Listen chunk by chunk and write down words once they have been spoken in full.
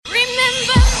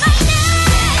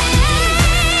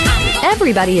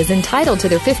Everybody is entitled to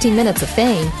their 15 minutes of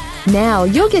fame. Now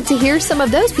you'll get to hear some of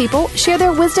those people share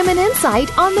their wisdom and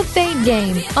insight on the Fame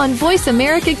Game on Voice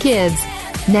America Kids.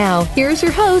 Now, here's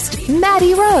your host,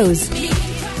 MaddieRose.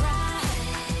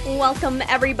 Welcome,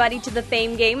 everybody, to the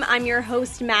Fame Game. I'm your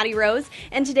host, MaddieRose,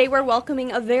 and today we're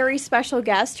welcoming a very special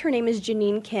guest. Her name is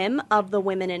Jeanine Kim of the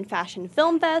Women Fashion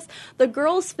FilmFest, the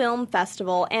Girls Film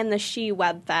Festival, and the SHE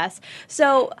WebFest.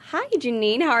 So, hi,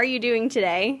 Jeanine. How are you doing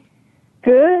today?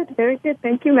 Good. Very good.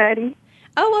 Thank you, Maddie.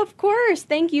 Oh, of course.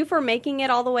 Thank you for making it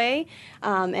all the way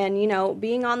and,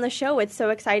 being on the show. It's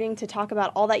so exciting to talk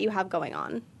about all that you have going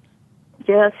on.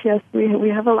 Yes, we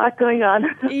have a lot going on.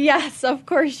 Yes, of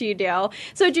course you do.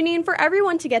 So, Jeanine, for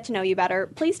everyone to get to know you better,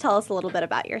 please tell us a little bit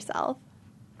about yourself.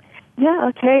 Yeah,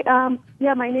 okay.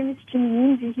 My name is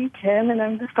Jeanine Kim, and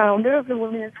I'm the founder of the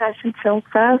Women Fashion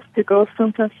FilmFest, the Girls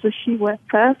Film Fest, the SHE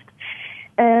WebFest.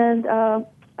 And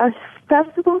our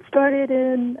festival started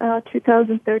in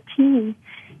 2013,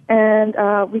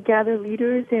 and we gather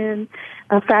leaders in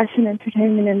fashion,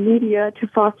 entertainment, and media to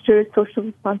foster social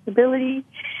responsibility,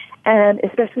 and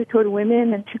especially toward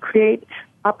women, and to create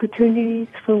opportunities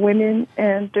for women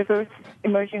and diverse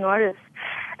emerging artists.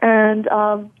 And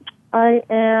I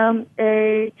am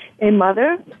a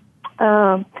mother.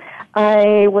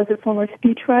 I was a former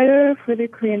speechwriter for the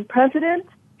Korean president,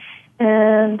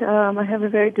 and I have a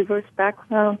very diverse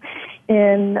background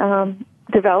in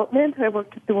development. I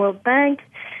worked at the World Bank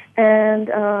and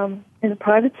in the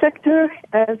private sector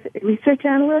as a research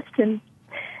analyst in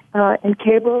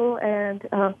cable and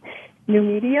new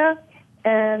media,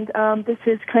 and this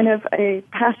is kind of a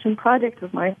passion project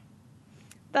of mine.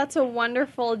 That's a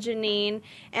wonderful, Jeanine.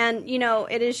 And,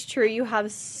 it is true. You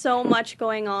have so much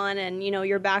going on, and,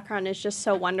 your background is just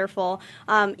so wonderful.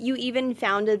 You even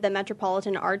founded the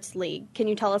Metropolitan Arts League. Can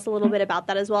you tell us a little bit about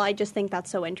that as well? I just think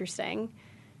that's so interesting.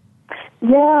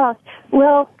 Yeah.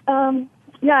 Well,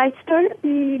 I started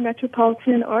the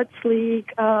Metropolitan Arts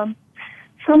League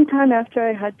sometime after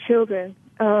I had children.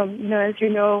 As you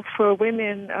know, for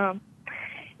women,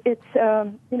 it's,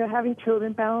 having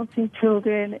children, balancing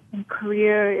children and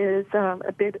career is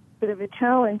a bit of a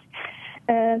challenge.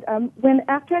 And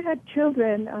after I had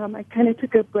children, I kind of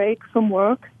took a break from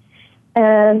work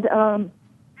and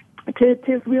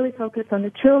to really focus on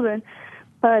the children.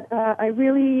 But I've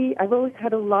always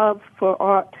had a love for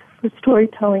art, for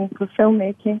storytelling, for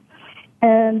filmmaking.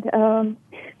 And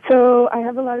so I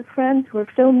have a lot of friends who are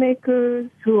filmmakers,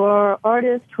 who are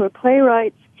artists, who are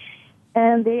playwrights,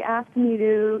 and they asked me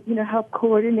to, help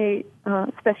coordinate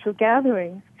special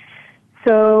gatherings.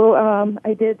 So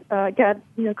I did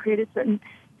created certain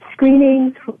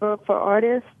screenings for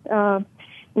artists.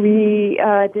 We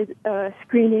did a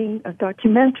screening of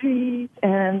documentaries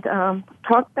and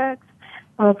talkbacks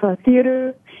of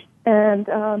theater, and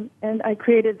I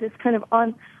created this kind of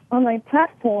online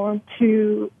platform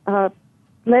to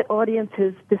let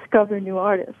audiences discover new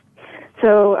artists.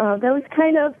 So that was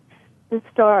kind of the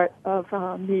start of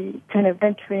me kind of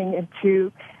entering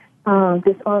into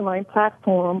this online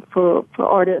platform for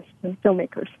artists and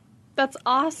filmmakers. That's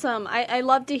awesome. I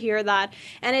love to hear that.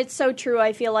 And it's so true.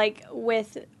 I feel like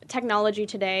with technology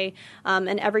today,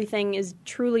 and everything is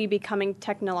truly becoming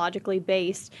technologically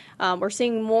based, we're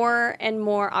seeing more and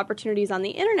more opportunities on the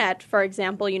internet. For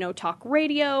example, talk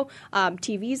radio,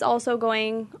 TV's also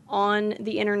going on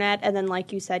the internet, and then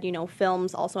like you said,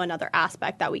 film's also another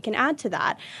aspect that we can add to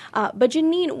that. But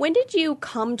Jeanine, when did you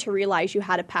come to realize you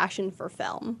had a passion for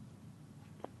film?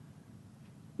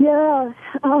 Yeah,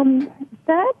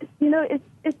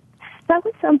 that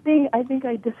was something I think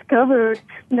I discovered,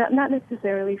 not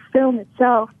necessarily film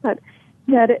itself, but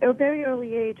at a very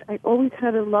early age, I always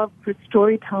had a love for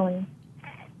storytelling.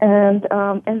 And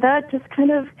that just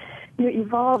kind of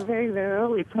evolved very, very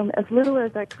early, from as little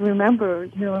as I can remember,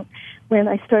 when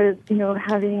I started,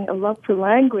 having a love for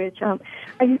language. I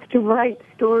used to write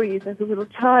stories as a little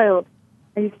child.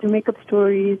 I used to make up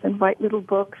stories and write little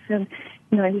books, and,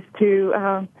 I used to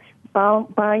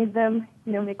bind them,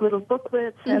 make little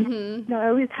booklets, and I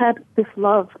always had this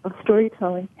love of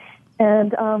storytelling.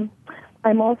 And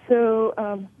I'm also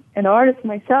an artist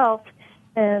myself,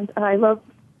 and I love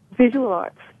visual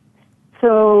arts.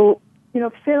 So,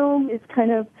 film is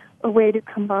kind of a way to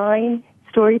combine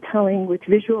storytelling with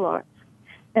visual arts,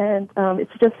 and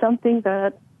it's just something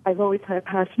that I've always had a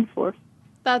passion for.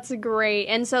 That's great.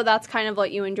 And so that's kind of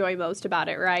what you enjoy most about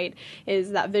it, right?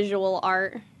 Is that visual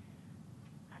art?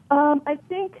 I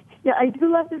think, I do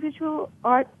love the visual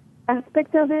art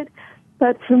aspect of it,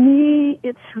 but for me,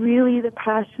 it's really the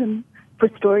passion for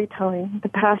storytelling, the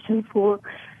passion for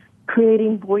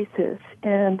creating voices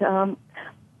and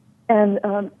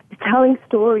telling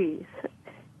stories.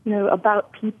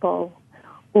 about people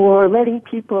or letting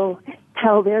people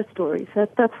tell their stories.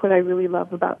 That's what I really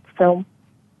love about film.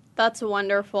 That's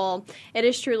wonderful. It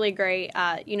is truly great,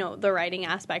 the writing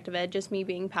aspect of it, just me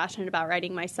being passionate about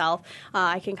writing myself.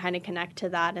 I can kind of connect to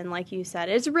that. And like you said,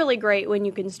 it's really great when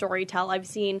you can storytell. I've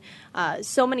seen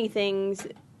so many things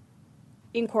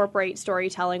incorporate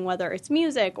storytelling, whether it's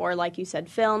music or, like you said,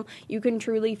 film. You can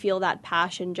truly feel that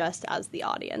passion just as the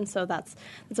audience. So that's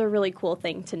a really cool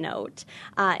thing to note.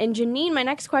 And Jeanine, my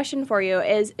next question for you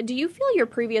is, do you feel your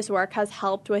previous work has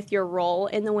helped with your role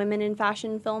in the Women in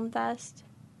Fashion FilmFest?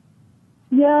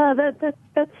 Yeah,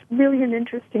 that's really an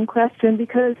interesting question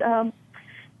because I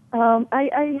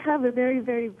have a very,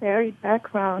 very varied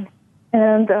background,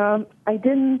 and I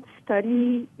didn't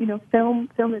study, film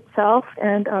itself.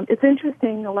 And it's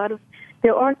interesting.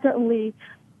 There are certainly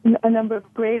a number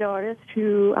of great artists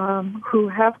who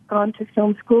have gone to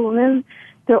film school, and then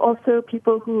there are also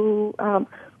people who are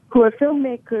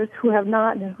filmmakers who have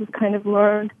not and who've kind of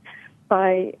learned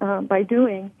by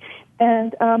doing.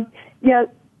 And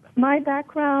my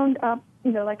background,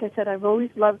 like I said, I've always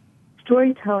loved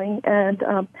storytelling, and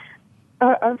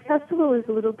our festival is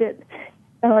a little bit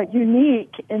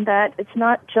unique in that it's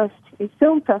not just a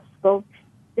film festival;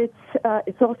 it's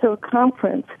also a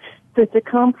conference. So it's a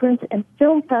conference and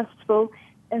film festival,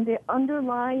 and the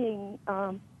underlying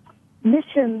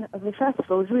mission of the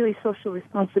festival is really social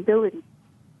responsibility,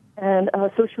 and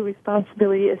social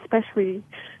responsibility, especially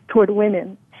toward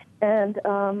women. And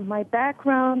my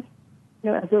background,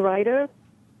 as a writer,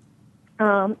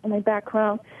 my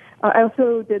background, I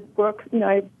also did work.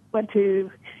 I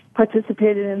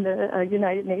participated in the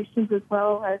United Nations as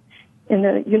well as in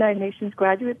the United Nations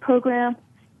graduate program,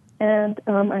 and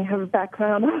I have a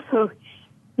background also,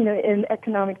 in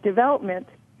economic development.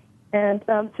 And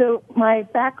so my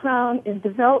background in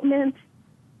development,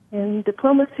 in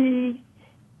diplomacy,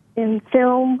 in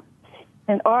film,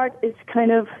 and art is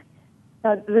kind of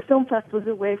the Film Fest was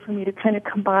a way for me to kind of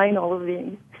combine all of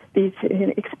these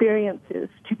experiences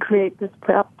to create this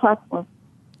platform.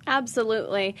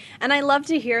 Absolutely. And I love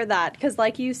to hear that because,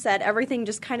 like you said, everything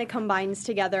just kind of combines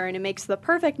together and it makes the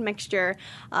perfect mixture.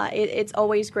 It's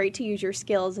always great to use your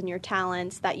skills and your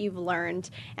talents that you've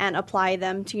learned and apply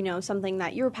them to, something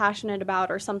that you're passionate about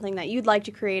or something that you'd like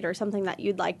to create or something that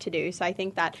you'd like to do. So I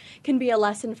think that can be a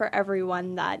lesson for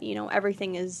everyone that,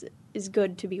 everything is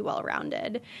good to be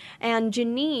well-rounded. And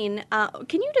Jeanine,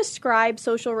 can you describe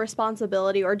social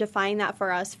responsibility or define that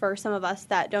for us, for some of us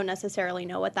that don't necessarily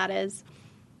know what that is?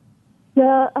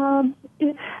 Yeah,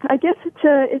 I guess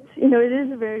it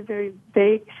is a very, very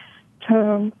vague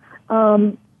term.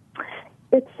 I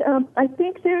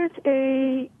think there's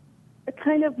a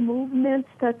kind of movement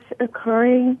that's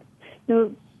occurring,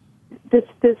 this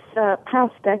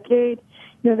past decade,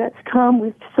 that's come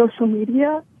with social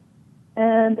media,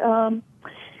 and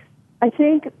I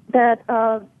think that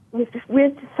with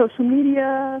social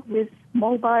media, with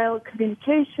mobile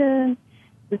communication,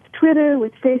 with Twitter,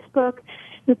 with Facebook,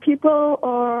 the people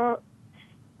are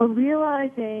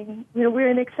realizing, we're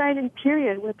in an exciting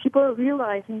period where people are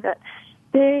realizing that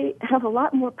they have a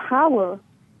lot more power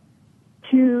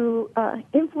to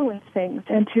influence things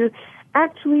and to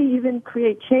actually even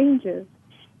create changes.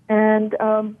 And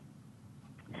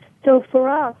so for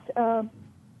us,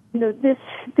 this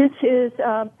is,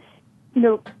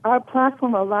 our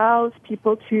platform allows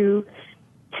people to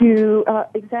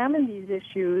examine these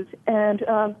issues, and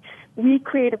we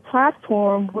create a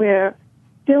platform where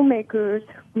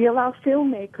we allow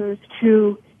filmmakers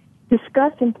to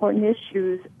discuss important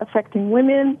issues affecting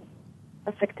women,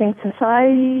 affecting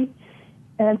society,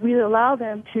 and we allow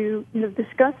them to,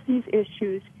 discuss these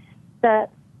issues that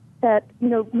there's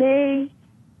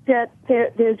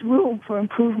room for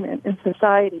improvement in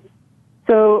society.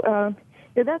 So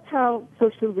that's how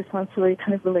social responsibility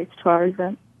kind of relates to our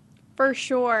event. For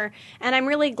sure. And I'm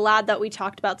really glad that we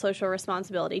talked about social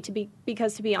responsibility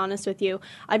because to be honest with you,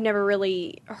 I've never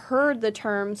really heard the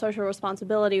term social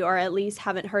responsibility, or at least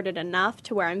haven't heard it enough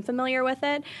to where I'm familiar with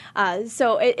it.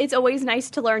 So it's always nice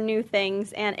to learn new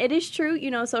things. And it is true,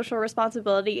 social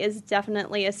responsibility is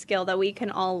definitely a skill that we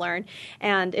can all learn.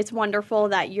 And it's wonderful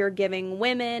that you're giving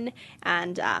women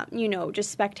and, just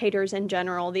spectators in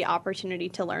general the opportunity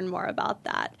to learn more about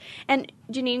that. And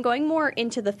Jeanine, going more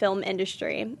into the film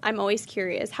industry, I'm always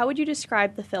curious, how would you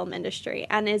describe the film industry,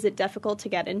 and is it difficult to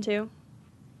get into?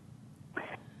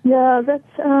 Yeah,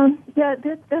 that's a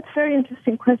very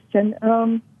interesting question.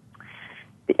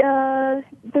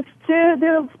 The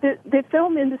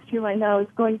film industry right now is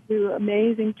going through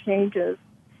amazing changes,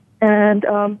 and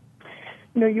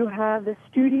you have the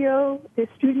studio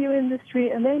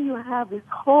industry, and then you have this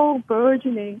whole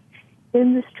burgeoning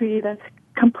industry that's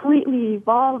completely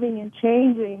evolving and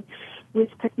changing with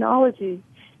technology.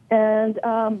 And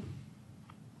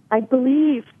I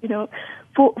believe, to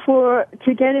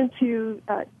get into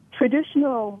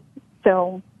traditional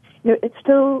film, it's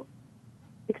still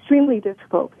extremely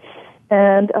difficult.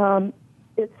 And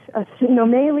it's,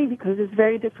 mainly because it's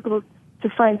very difficult to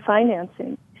find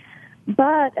financing.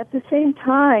 But at the same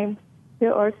time,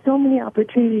 there are so many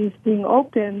opportunities being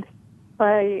opened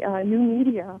by new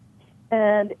media,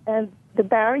 and the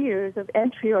barriers of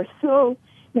entry are so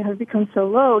have become so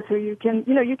low. So you can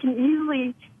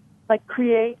easily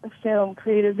create a film,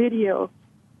 create a video,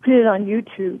 put it on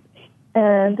YouTube,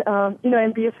 and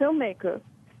and be a filmmaker.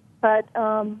 But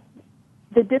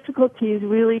the difficulties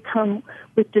really come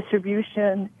with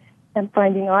distribution and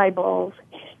finding eyeballs,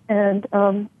 and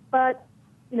but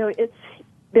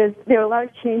there are a lot of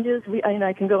changes.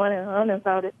 I can go on and on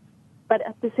about it, but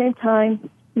at the same time,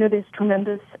 there's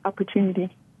tremendous opportunity.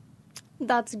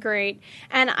 That's great.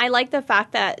 And I like the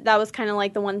fact that was kind of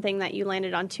like the one thing that you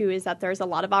landed on too, is that there's a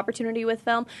lot of opportunity with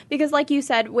film, because like you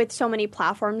said, with so many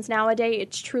platforms nowadays,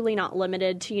 it's truly not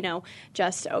limited to,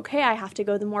 just, okay, I have to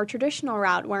go the more traditional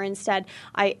route, where instead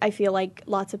I feel like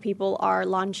lots of people are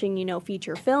launching,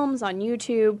 feature films on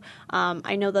YouTube.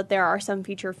 I know that there are some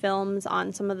feature films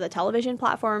on some of the television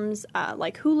platforms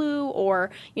like Hulu or,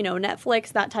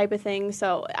 Netflix, that type of thing.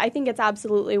 So I think it's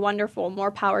absolutely wonderful. More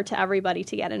power to everybody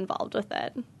to get involved with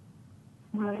it.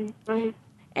 Right.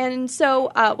 And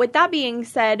so with that being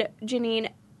said,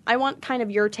 Jeanine, I want kind of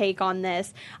your take on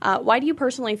this. Why do you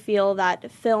personally feel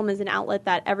that film is an outlet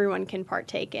that everyone can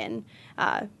partake in?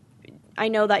 I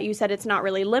know that you said it's not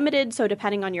really limited, so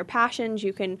depending on your passions,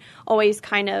 you can always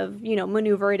kind of,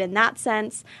 maneuver it in that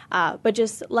sense. But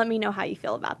just let me know how you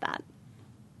feel about that.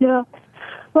 Yeah.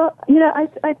 Well,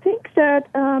 I think that,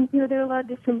 there are a lot of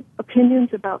different opinions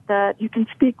about that. You can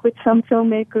speak with some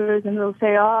filmmakers and they'll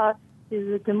say, this is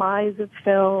the demise of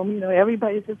film.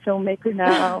 Everybody's a filmmaker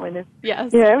now. And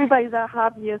yes. Everybody's a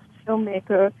hobbyist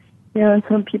filmmaker. And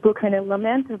some people kind of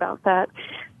lament about that.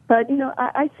 But,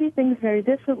 I see things very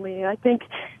differently. I think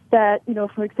that,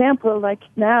 for example,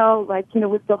 now,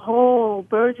 with the whole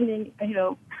burgeoning,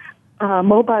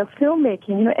 mobile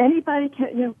filmmaking, anybody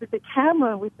can, with the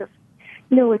camera, with the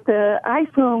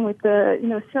iPhone, with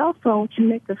the cell phone, can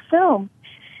make a film.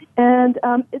 And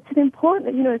it's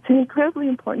it's an incredibly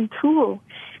important tool.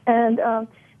 And,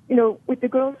 with the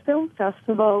Girls Film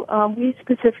Festival, we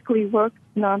specifically work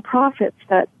with nonprofits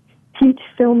that teach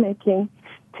filmmaking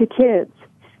to kids,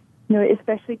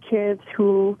 especially kids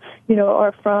who,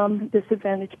 are from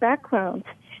disadvantaged backgrounds.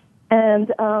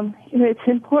 And, it's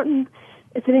important.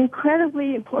 It's an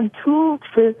incredibly important tool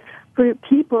for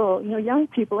people, young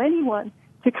people, anyone,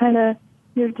 to kind of,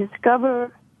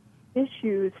 discover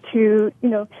issues, to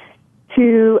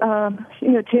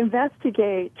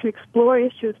investigate, to explore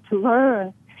issues, to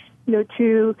learn,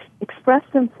 to express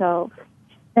themselves.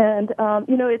 And,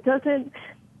 it doesn't,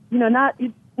 not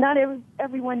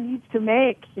everyone needs to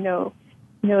make, the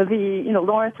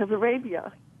Lawrence of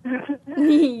Arabia.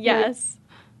 Yes.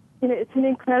 It's an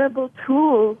incredible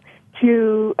tool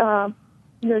to,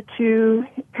 to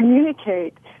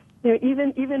communicate,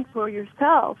 even for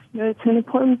yourself. It's an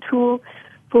important tool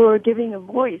for giving a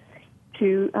voice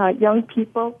to young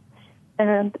people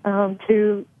and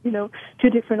to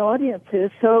different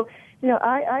audiences. So,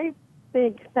 I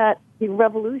think that the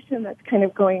revolution that's kind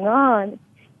of going on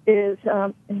is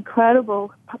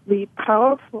incredibly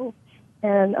powerful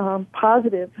and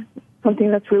positive,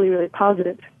 something that's really, really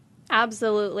positive.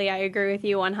 Absolutely. I agree with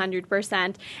you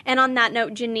 100%. And on that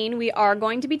note, Jeanine, we are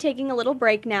going to be taking a little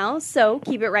break now, so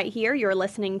keep it right here. You're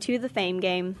listening to The Fame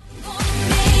Game.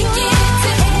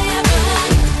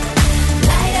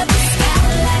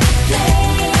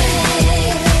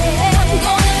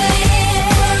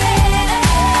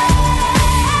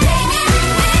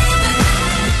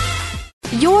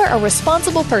 You're a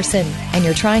responsible person, and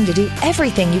you're trying to do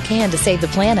everything you can to save the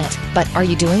planet. But are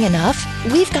you doing enough?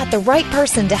 We've got the right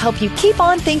person to help you keep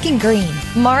on thinking green.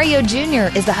 Mario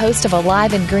Jr. is the host of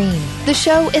Alive and Green. The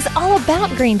show is all about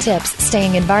green tips,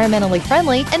 staying environmentally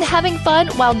friendly, and having fun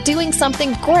while doing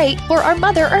something great for our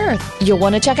Mother Earth. You'll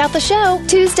want to check out the show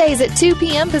Tuesdays at 2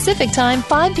 p.m. Pacific Time,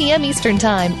 5 p.m. Eastern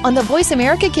Time on the Voice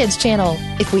America Kids channel.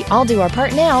 If we all do our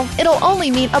part now, it'll only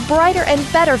mean a brighter and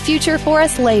better future for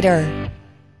us later.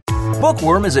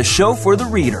 Bookworm is a show for the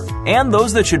reader and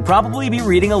those that should probably be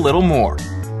reading a little more.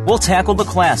 We'll tackle the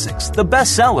classics, the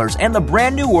bestsellers, and the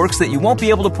brand new works that you won't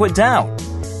be able to put down.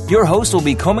 Your host will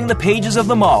be combing the pages of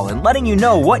them all and letting you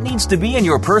know what needs to be in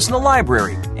your personal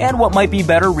library and what might be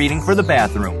better reading for the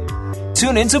bathroom.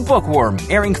 Tune into Bookworm,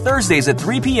 airing Thursdays at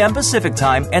 3 p.m. Pacific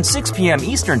Time and 6 p.m.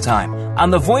 Eastern Time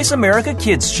on the Voice America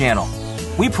Kids channel.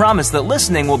 We promise that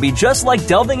listening will be just like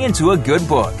delving into a good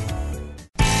book.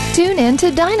 Tune in to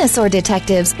Dinosaur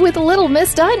Detectives with Little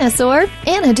Miss Dinosaur,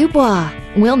 Anna Dubois.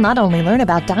 We'll not only learn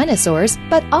about dinosaurs,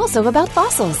 but also about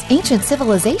fossils, ancient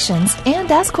civilizations, and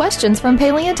ask questions from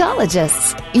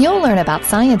paleontologists. You'll learn about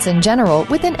science in general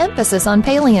with an emphasis on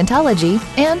paleontology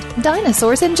and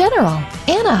dinosaurs in general.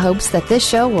 Anna hopes that this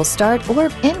show will start or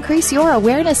increase your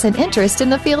awareness and interest in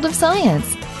the field of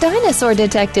science. Dinosaur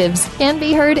Detectives can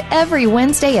be heard every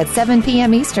Wednesday at 7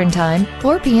 p.m. Eastern Time,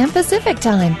 4 p.m. Pacific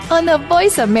Time on the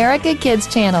Voice America Kids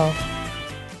channel.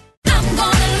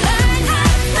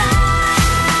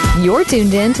 You're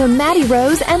tuned in to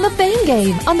MaddieRose and the Fame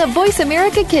Game on the Voice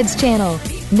America Kids channel.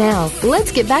 Now,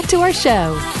 let's get back to our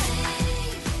show.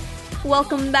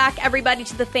 Welcome back, everybody,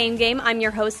 to the Fame Game. I'm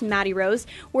your host, MaddieRose.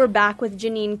 We're back with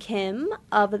Jeanine Kim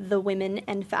of the Women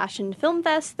Fashion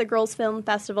FilmFest, the Girls Film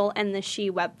Festival, and the SHE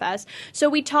WebFest. So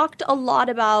we talked a lot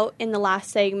about, in the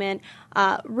last segment,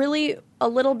 really a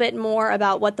little bit more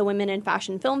about what the Women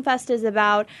Fashion FilmFest is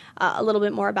about, a little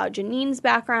bit more about Jeanine's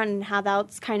background and how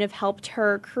that's kind of helped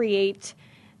her create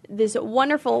this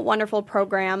wonderful, wonderful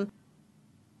program.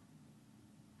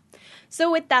 So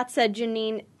with that said,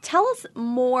 Jeanine, tell us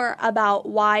more about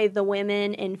why the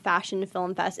Women in Fashion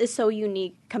Film Fest is so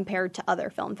unique compared to other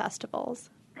film festivals.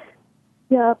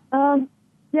 Yeah,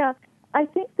 I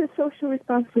think the social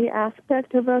responsibility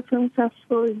aspect of our film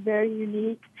festival is very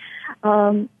unique.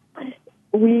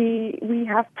 We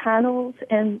have panels,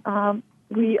 and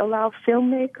we allow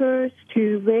filmmakers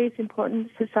to raise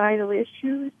important societal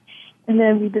issues, and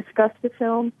then we discuss the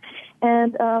film.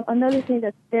 And another thing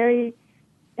that's very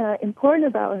important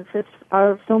about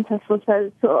our film festival is that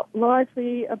it's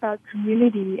largely about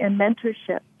community and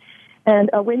mentorship.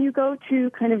 And when you go to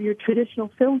kind of your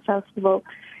traditional film festival,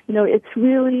 it's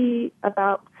really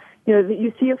about,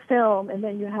 you see a film, and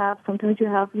then sometimes you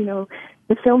have the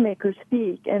filmmakers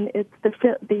speak, and it's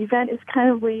the event is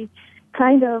kind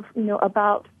of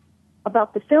about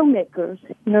the filmmakers.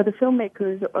 The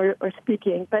filmmakers are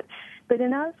speaking, but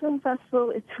in our film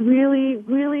festival, it's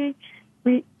really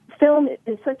film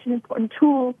is such an important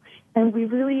tool, and we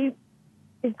really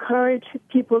encourage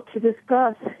people to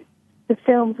discuss the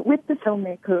films with the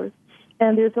filmmakers.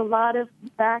 And there's a lot of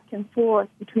back and forth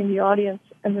between the audience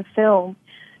and the film.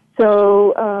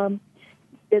 So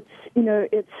it's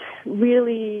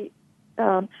really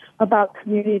about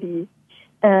community.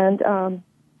 And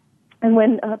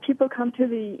when people come to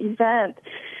the event,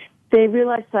 they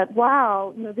realize that,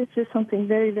 wow, this is something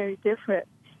very, very different.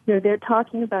 They're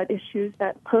talking about issues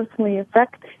that personally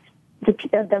affect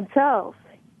themselves,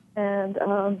 and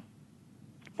so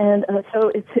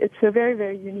it's a very,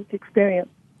 very unique experience.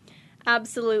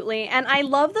 Absolutely, and I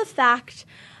love the fact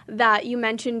that you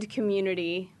mentioned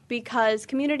community, because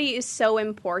community is so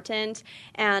important,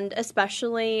 and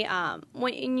especially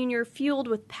when you're fueled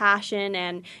with passion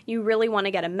and you really want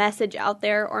to get a message out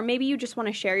there, or maybe you just want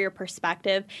to share your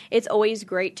perspective, it's always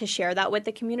great to share that with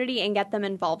the community and get them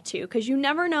involved too, because you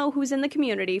never know who's in the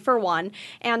community, for one,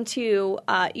 and two,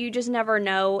 you just never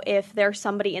know if there's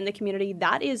somebody in the community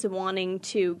that is wanting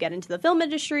to get into the film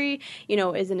industry,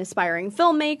 is an aspiring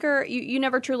filmmaker. You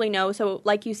never truly know. So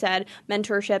like you said,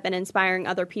 mentorship and inspiring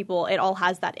other people, it all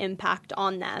has that impact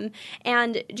on them.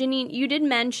 And Jeanine, you did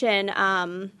mention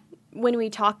when we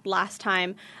talked last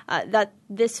time that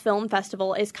this film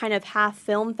festival is kind of half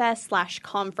film fest /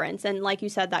 conference, and like you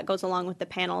said, that goes along with the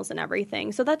panels and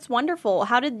everything. So that's wonderful.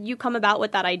 How did you come about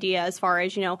with that idea as far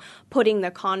as putting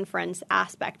the conference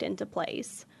aspect into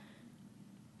place?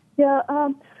 Yeah,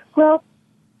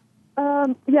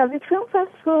 the film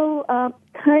festival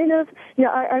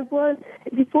I was,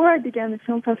 before I began the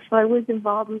film festival, I was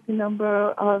involved with a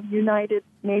number of United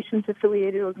Nations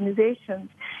affiliated organizations.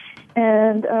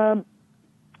 And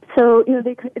so,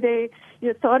 they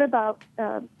thought about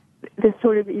this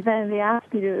sort of event, and they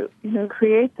asked me to,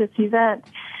 create this event.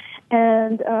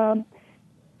 And,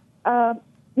 I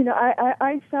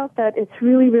felt that it's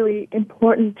really, really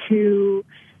important to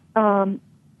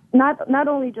not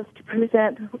only just to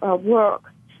present work,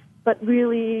 but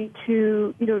really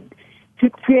to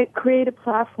create a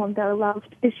platform that allows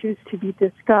issues to be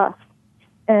discussed,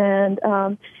 and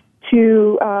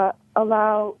to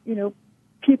allow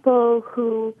people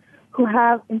who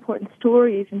have important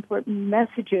stories, important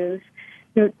messages,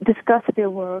 discuss their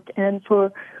work, and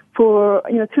for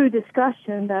through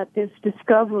discussion that there's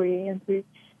discovery, and through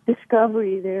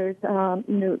discovery there's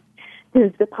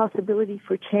the possibility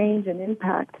for change and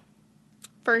impact.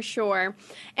 For sure.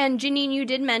 And Jeanine, you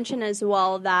did mention as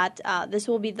well that this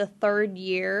will be the third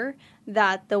year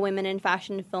that the Women in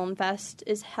Fashion Film Fest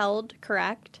is held,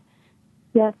 correct?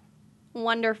 Yes.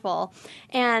 Wonderful.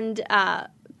 And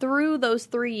through those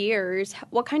 3 years,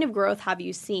 what kind of growth have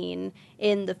you seen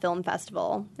in the film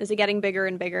festival? Is it getting bigger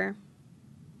and bigger?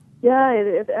 Yeah,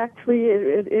 it actually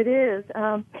is.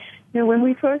 When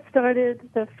we first started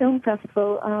the film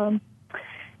festival,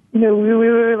 we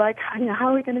were like, how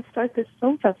are we going to start this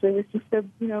film festival? It was just a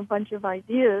bunch of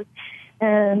ideas,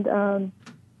 and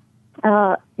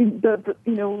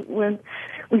when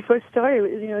we first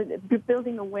started,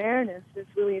 building awareness is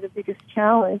really the biggest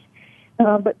challenge.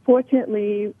 But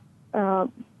fortunately,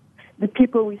 the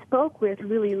people we spoke with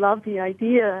really loved the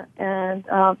idea and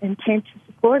came to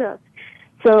support us.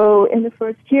 So in the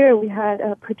first year, we had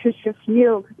Patricia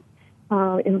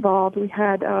involved. We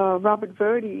had Robert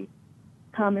Verdi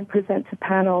come and present a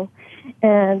panel,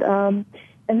 and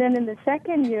then in the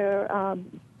second year,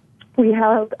 we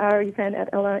held our event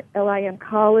at LIM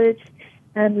College,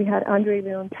 and we had Andre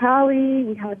Leon Talley,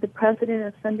 we had the president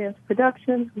of Sundance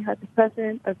Productions, we had the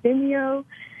president of Vimeo,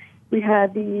 we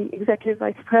had the executive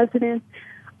vice president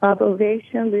of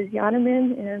Ovation, Liz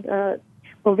Yaneman, and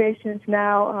Ovation is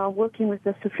now working with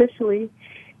us officially,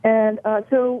 and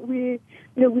so we've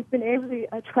been able to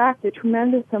attract a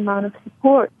tremendous amount of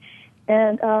support.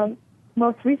 And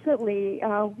most recently,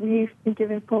 we've been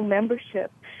given full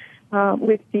membership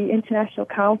with the International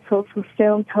Council for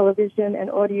Film, Television, and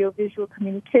Audiovisual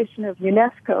Communication of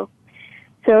UNESCO.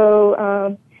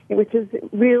 So, which is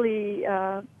really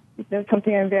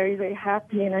something I'm very, very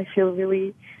happy and I feel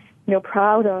really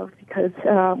proud of, because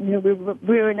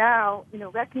we're now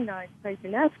recognized by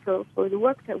UNESCO for the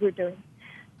work that we're doing.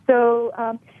 So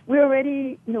we're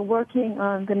already working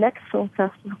on the next film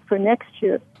festival for next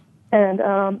year. And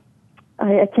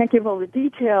I can't give all the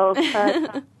details,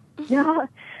 but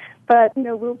but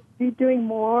we'll be doing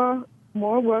more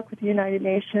work with the United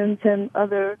Nations and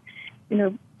other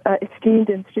esteemed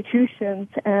institutions,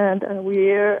 and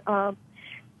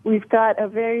we've got a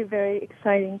very, very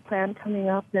exciting plan coming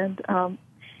up, and our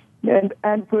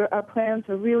plans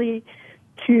are really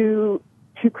to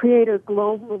create a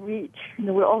global reach.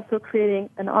 We're also creating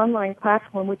an online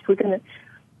platform which we're going to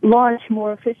launch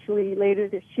more officially later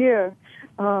this year.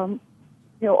 All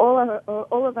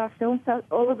of our films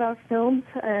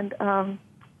and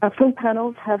our film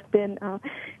panels have been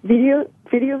video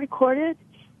recorded,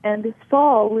 and this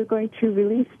fall we're going to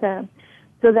release them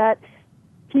so that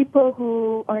people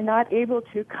who are not able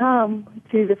to come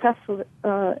to the festival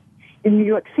in New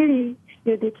York City,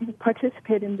 they can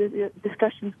participate in the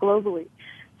discussions globally.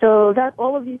 So that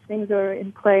all of these things are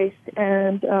in place,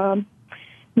 and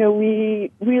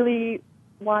we really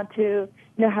want to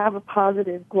have a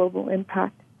positive global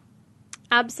impact.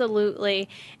 Absolutely.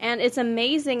 And it's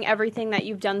amazing everything that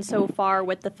you've done so far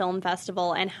with the film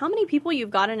festival and how many people you've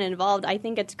gotten involved. I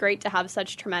think it's great to have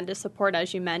such tremendous support,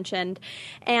 as you mentioned.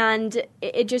 And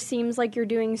it just seems like you're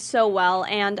doing so well.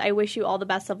 And I wish you all the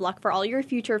best of luck for all your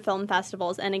future film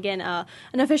festivals. And again, an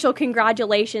official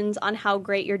congratulations on how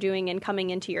great you're doing and coming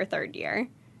into your third year.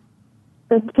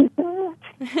 Thank you so much.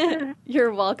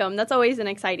 You're welcome. That's always an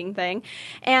exciting thing.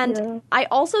 And I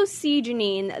also see,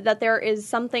 Jeanine, that there is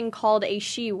something called a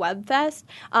SHE WebFest.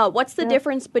 What's the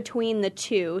difference between the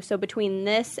two? So between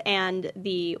this and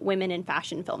the Women in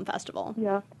Fashion Film Festival?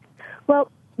 Yeah.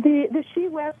 Well, the SHE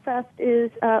WebFest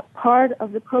is part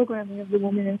of the programming of the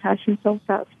Women in Fashion Film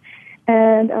Fest.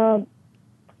 And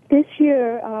this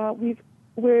year,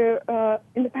 we're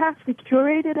in the past, we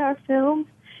curated our films.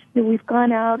 We've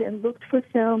gone out and looked for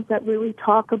films that really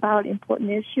talk about important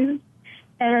issues.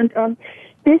 And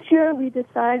this year we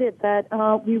decided that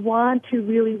we want to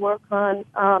really work on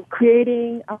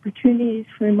creating opportunities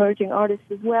for emerging artists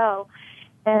as well.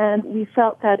 And we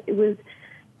felt that it was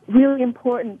really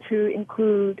important to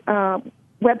include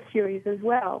web series as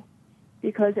well.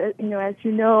 Because, as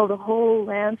you know, the whole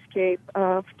landscape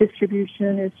of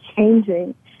distribution is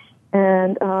changing.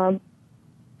 And,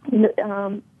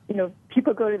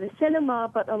 people go to the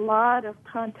cinema, but a lot of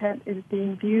content is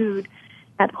being viewed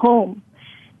at home.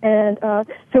 And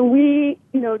so we,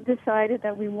 decided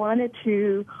that we wanted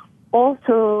to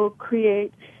also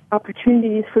create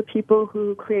opportunities for people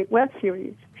who create web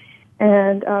series.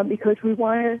 And because we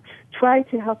want to try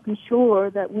to help ensure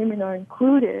that women are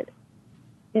included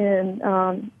in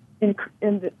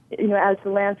the, as the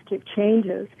landscape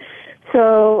changes.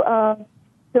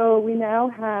 So we now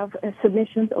have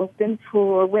submissions open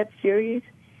for web series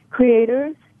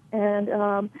creators,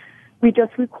 and we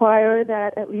just require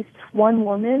that at least one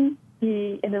woman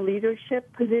be in a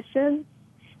leadership position,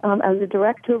 as a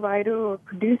director, writer, or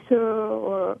producer,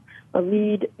 or a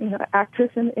lead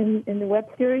actress in the web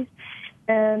series.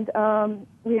 And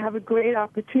we have a great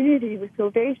opportunity with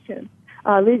Ovation.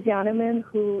 Liz Yanneman,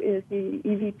 who is the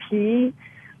EVP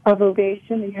of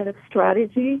Ovation, the head of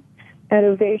strategy at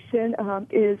Ovation,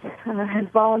 has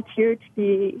volunteered to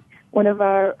be one of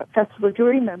our festival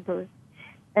jury members.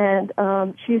 And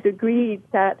she's agreed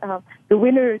that the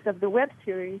winners of the web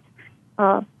series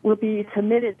will be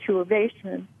submitted to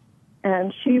Ovation,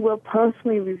 and she will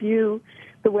personally review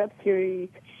the web series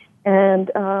and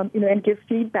and give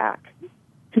feedback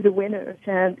to the winners,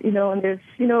 and there's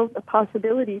a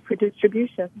possibility for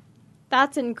distribution.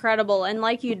 That's incredible. And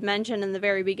like you'd mentioned in the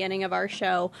very beginning of our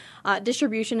show,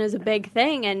 distribution is a big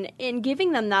thing. And in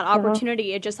giving them that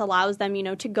opportunity, it just allows them,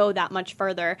 to go that much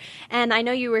further. And I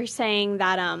know you were saying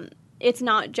that it's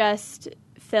not just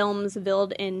films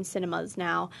billed in cinemas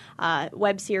now.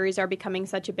 Web series are becoming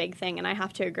such a big thing, and I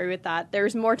have to agree with that.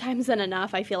 There's more times than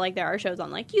enough. I feel like there are shows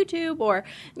on like YouTube or,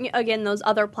 again, those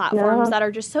other platforms that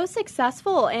are just so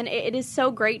successful, and it is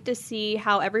so great to see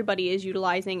how everybody is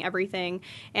utilizing everything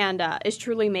and is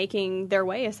truly making their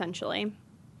way, essentially.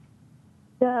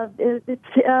 Yeah,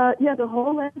 the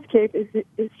whole landscape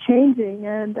is changing,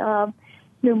 and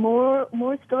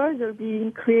more stars are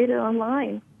being created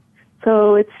online.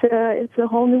 So it's a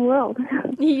whole new world.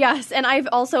 Yes, and I've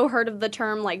also heard of the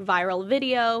term like viral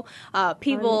video.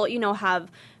 People, have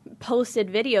posted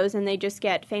videos and they just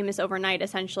get famous overnight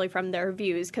essentially from their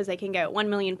views because they can get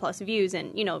 1 million plus views,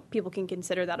 and people can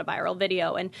consider that a viral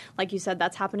video. And like you said,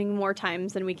 that's happening more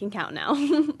times than we can count now.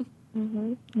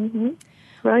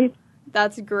 Right.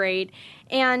 That's great.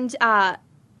 And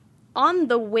on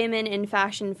the Women in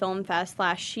Fashion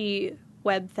FilmFest / SHE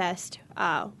WebFest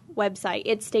website,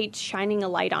 it states shining a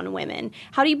light on women.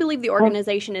 How do you believe the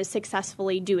organization is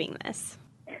successfully doing this?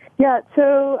 Yeah,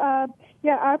 so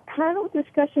our panel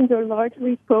discussions are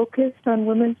largely focused on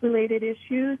women's related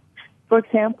issues. For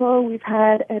example, we've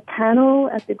had a panel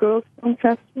at the Girls Film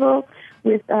Festival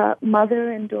with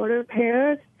mother and daughter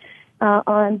pairs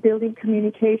on building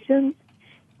communications.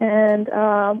 And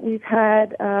we've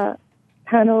had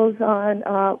panels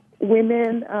on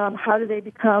women, how do they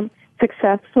become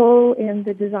successful in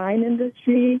the design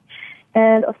industry,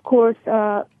 and of course,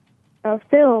 our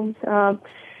films, our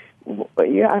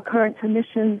current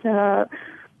submissions,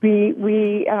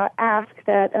 we ask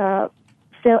that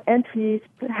film entries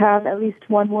have at least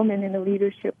one woman in a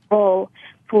leadership role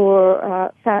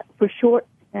for short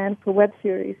and for web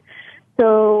series.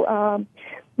 So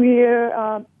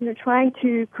we're trying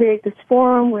to create this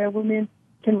forum where women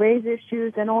can raise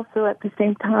issues and also at the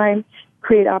same time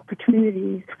create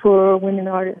opportunities for women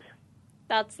artists.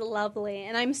 That's lovely.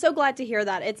 And I'm so glad to hear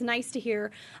that. It's nice to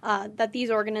hear that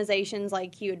these organizations,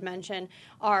 like you had mentioned,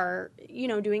 are,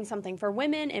 doing something for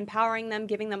women, empowering them,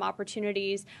 giving them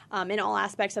opportunities in all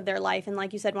aspects of their life. And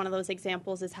like you said, one of those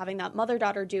examples is having that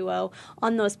mother-daughter duo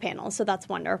on those panels. So that's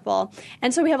wonderful.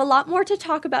 And so we have a lot more to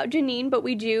talk about, Jeanine, but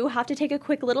we do have to take a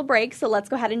quick little break. So let's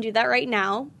go ahead and do that right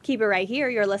now. Keep it right here.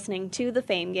 You're listening to The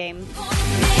Fame Game.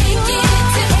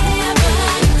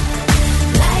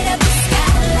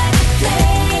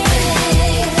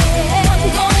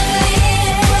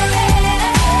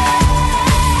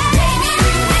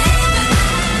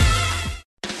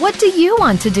 What do you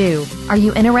want to do? Are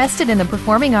you interested in the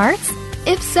performing arts?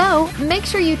 If so, make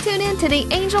sure you tune in to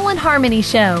the Angel and Harmony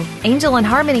Show. Angel and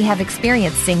Harmony have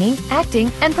experience singing,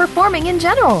 acting, and performing in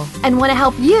general, and want to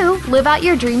help you live out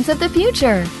your dreams of the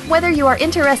future. Whether you are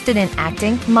interested in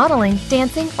acting, modeling,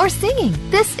 dancing, or singing,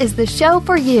 this is the show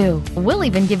for you. We'll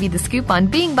even give you the scoop on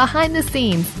being behind the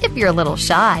scenes if you're a little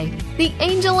shy. The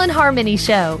Angel and Harmony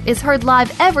Show is heard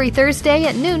live every Thursday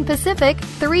at noon Pacific,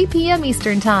 3 p.m.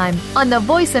 Eastern Time on the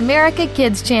Voice America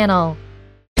Kids channel.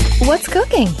 What's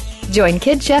cooking? Join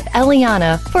Kid Chef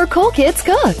Eliana for Cool Kids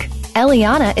Cook.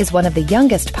 Eliana is one of the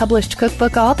youngest published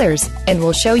cookbook authors and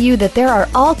will show you that there are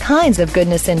all kinds of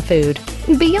goodness in food,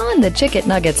 beyond the chicken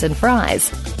nuggets and fries.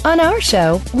 On our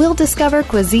show, we'll discover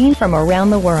cuisine from around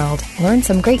the world, learn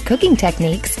some great cooking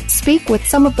techniques, speak with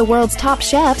some of the world's top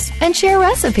chefs, and share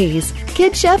recipes.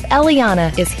 Kid Chef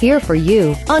Eliana is here for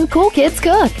you on Cool Kids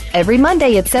Cook every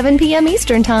Monday at 7 p.m.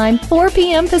 Eastern Time, 4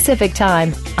 p.m. Pacific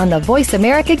Time on the Voice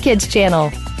America Kids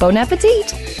channel. Bon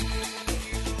appetit!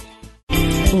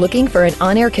 Looking for an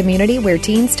on-air community where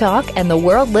teens talk and the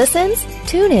world listens?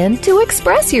 Tune in to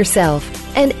Express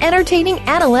Yourself, an entertaining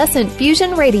adolescent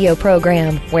fusion radio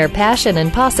program where passion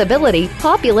and possibility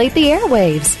populate the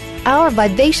airwaves. Our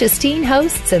vivacious teen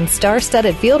hosts and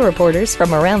star-studded field reporters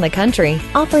from around the country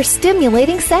offer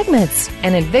stimulating segments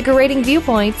and invigorating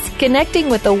viewpoints connecting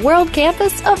with the world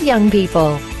campus of young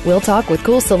people. We'll talk with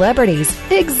cool celebrities,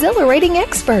 exhilarating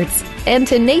experts, and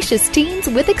tenacious teens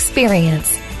with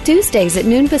experience. Tuesdays at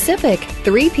noon Pacific,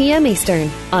 3 p.m. Eastern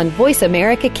on Voice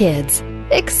America Kids.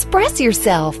 Express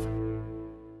yourself.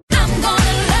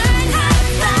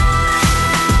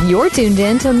 You're tuned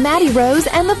in to MaddieRose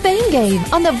and the Fame Game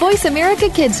on the Voice America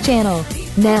Kids channel.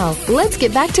 Now, let's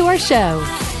get back to our show.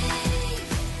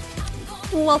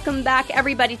 Welcome back,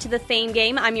 everybody, to the Fame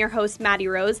Game. I'm your host,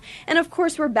 MaddieRose. And, of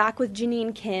course, we're back with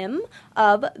Jeanine Kim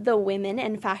of the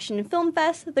Women Fashion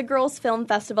FilmFest, the Girls Film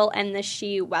Festival, and the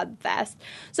SHE WebFest.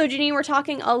 So, Jeanine, we're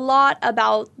talking a lot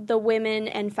about the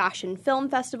Women Fashion Film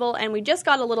Festival, and we just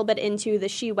got a little bit into the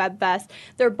SHE WebFest.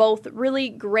 They're both really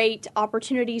great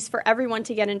opportunities for everyone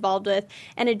to get involved with,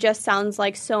 and it just sounds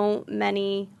like so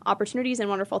many opportunities and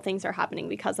wonderful things are happening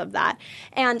because of that.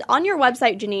 And on your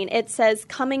website, Jeanine, it says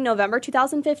coming November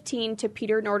 2015 to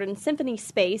Peter Norton Symphony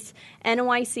Space,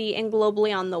 NYC, and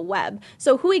globally on the web.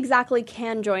 So who exactly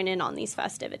can join in on these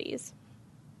festivities?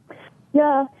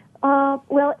 Yeah,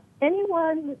 well,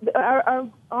 anyone, our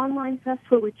online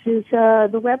festival, which is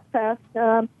the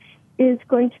WebFest, is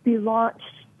going to be launched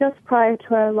just prior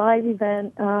to our live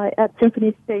event at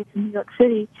Symphony Space in New York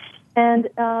City. And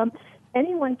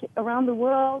anyone around the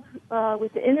world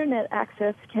with the internet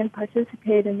access can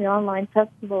participate in the online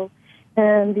festival.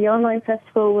 And the online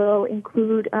festival will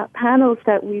include panels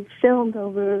that we've filmed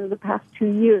over the past 2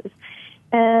 years.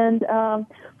 And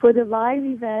for the live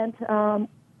event,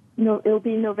 it'll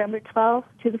be November 12th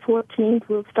to the 14th.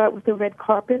 We'll start with the red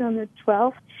carpet on the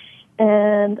 12th,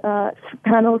 and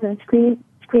panels and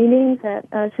screenings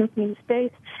at Symphony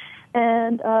Space.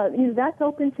 And that's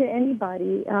open to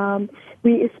anybody.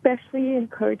 We especially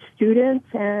encourage students,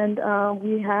 and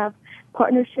we have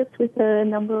partnerships with a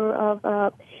number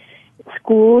of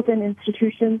schools and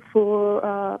institutions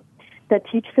for that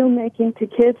teach filmmaking to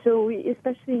kids. So we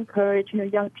especially encourage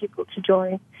young people to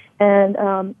join.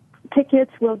 And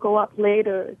tickets will go up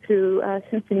later to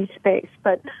Symphony Space,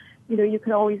 but you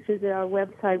can always visit our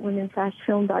website,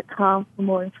 womenfashionfilm.com, for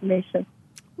more information.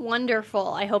 Wonderful.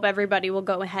 I hope everybody will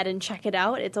go ahead and check it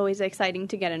out. It's always exciting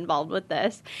to get involved with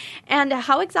this. And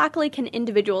how exactly can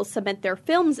individuals submit their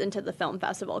films into the film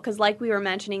festival? Because like we were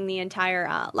mentioning the entire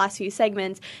last few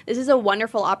segments, this is a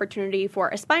wonderful opportunity for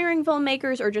aspiring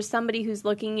filmmakers or just somebody who's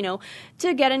looking,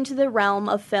 to get into the realm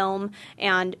of film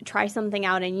and try something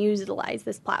out and utilize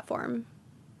this platform.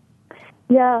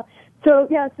 Yeah. So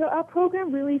our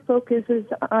program really focuses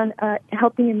on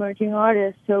helping emerging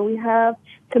artists. So we have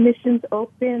submissions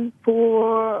open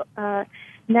for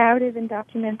narrative and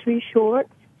documentary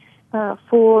shorts,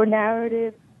 for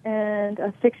narrative and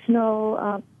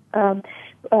fictional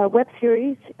web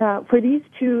series. For these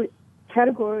two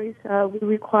categories, we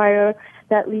require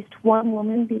that at least one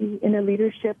woman be in a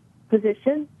leadership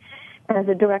position as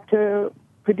a director,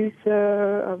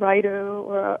 producer, a writer,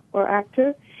 or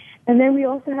actor. And then we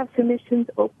also have submissions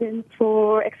open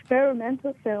for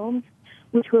experimental films,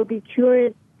 which will be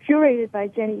curated by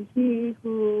Jenny He,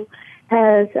 who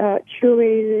has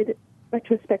curated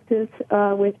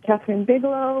retrospectives with Catherine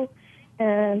Bigelow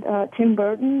and Tim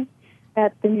Burton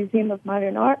at the Museum of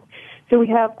Modern Art. So we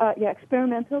have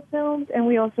experimental films, and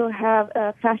we also have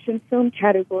a fashion film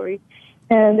category.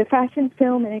 And the fashion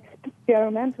film and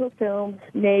experimental films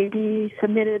may be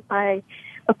submitted by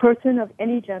a person of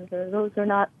any gender.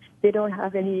 They don't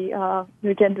have any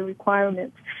gender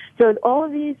requirements. So all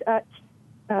of these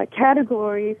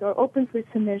categories are open for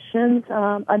submissions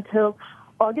until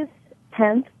August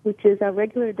 10th, which is our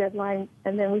regular deadline,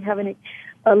 and then we have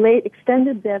a late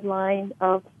extended deadline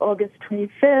of August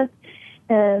 25th,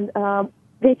 and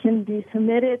they can be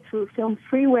submitted through Film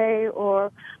Freeway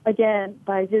or, again,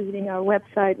 by visiting our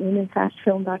website,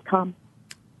 womenfashionfilm.com.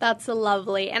 That's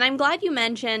lovely. And I'm glad you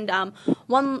mentioned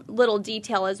one little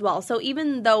detail as well. So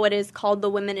even though it is called the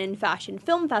Women Fashion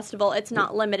Film Festival, it's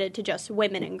not limited to just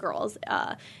women and girls.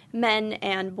 Men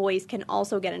and boys can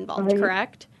also get involved,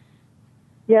 correct?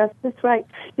 Yes, that's right.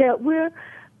 Yeah,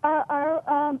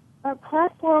 our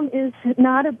platform is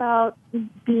not about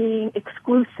being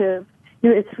exclusive.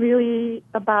 It's really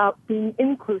about being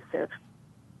inclusive.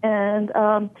 And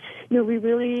we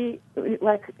really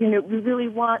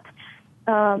want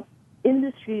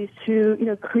industries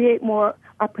to create more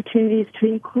opportunities to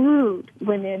include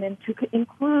women and to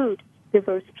include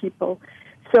diverse people.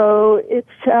 So it's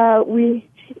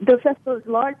the festival is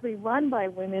largely run by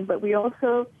women, but we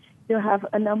also have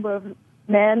a number of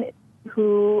men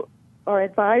who are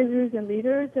advisors and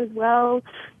leaders as well,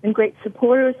 and great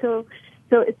supporters. So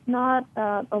it's not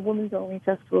a women's only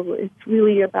festival. It's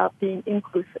really about being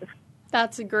inclusive.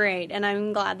 That's great, and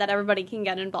I'm glad that everybody can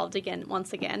get involved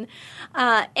once again.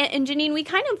 And Jeanine, we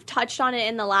kind of touched on it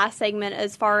in the last segment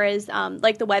as far as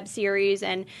like the web series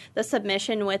and the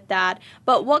submission with that,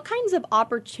 but what kinds of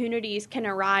opportunities can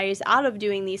arise out of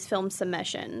doing these film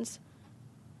submissions?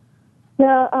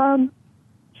 Yeah,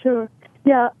 sure.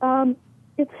 Yeah,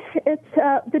 it's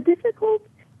the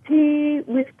difficulty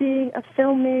with being a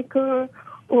filmmaker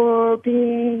or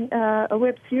being a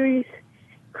web series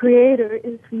creator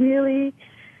is really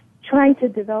trying to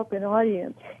develop an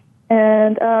audience,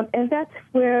 and that's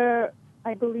where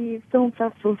I believe film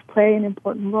festivals play an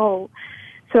important role.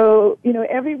 So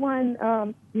everyone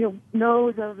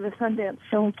knows of the Sundance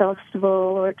Film Festival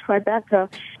or Tribeca,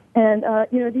 and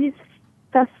these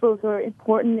festivals are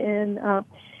important in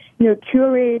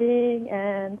curating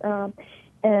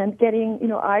and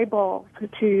getting eyeballs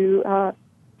to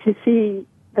see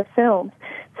the films.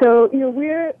 So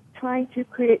we're trying to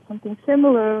create something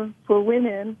similar for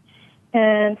women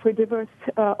and for diverse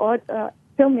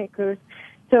filmmakers.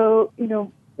 So,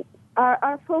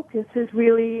 our focus is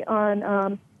really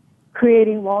on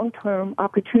creating long-term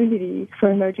opportunities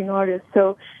for emerging artists.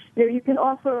 So, you can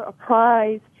offer a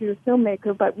prize to a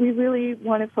filmmaker, but we really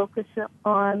want to focus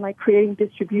on creating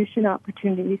distribution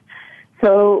opportunities.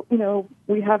 So,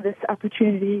 we have this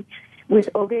opportunity with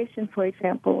Ovation, for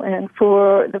example, and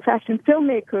for the fashion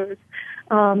filmmakers,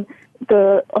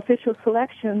 the official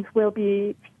selections will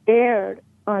be aired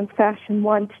on Fashion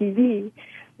One TV,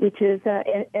 which is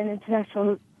an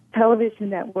international television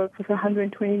network with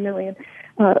 120 million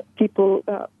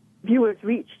viewers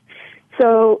reached.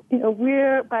 So,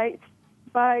 we're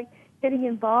by getting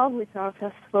involved with our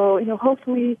festival,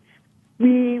 hopefully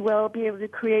we will be able to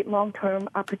create long-term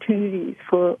opportunities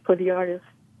for the artists,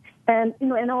 and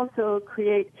also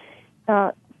create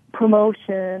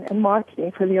promotion and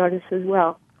marketing for the artists as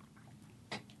well.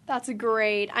 That's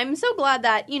great. I'm so glad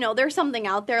that, there's something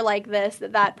out there like this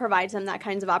that provides them that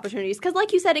kinds of opportunities. Because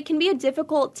like you said, it can be a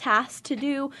difficult task to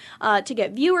do, to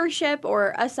get viewership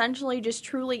or essentially just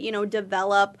truly,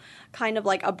 develop kind of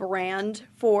like a brand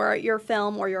for your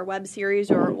film or your web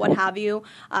series or what have you.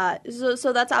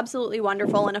 So that's absolutely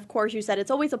wonderful. And of course, you said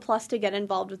it's always a plus to get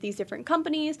involved with these different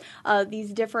companies,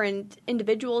 these different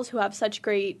individuals who have such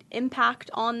great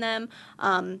impact on them.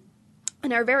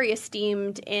 And are very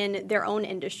esteemed in their own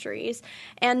industries.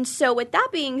 And so with that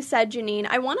being said, Jeanine,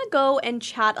 I want to go and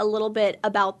chat a little bit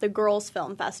about the Girls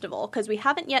Film Festival, because we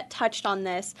haven't yet touched on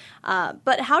this.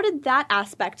 But how did that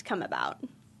aspect come about?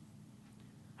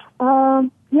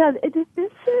 This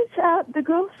is the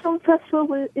Girls Film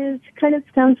Festival is kind of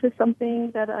stands for something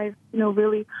that I've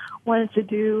really wanted to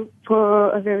do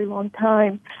for a very long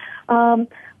time. I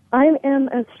am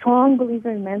a strong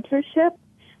believer in mentorship.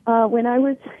 When I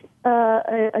was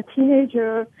a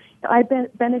teenager, I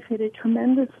benefited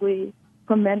tremendously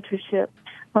from mentorship.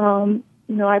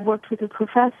 I worked with a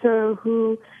professor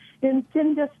who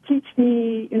didn't just teach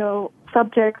me,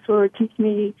 subjects or teach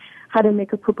me how to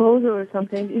make a proposal or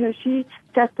something. She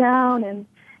sat down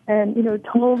and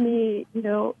told me,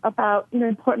 about,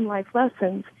 important life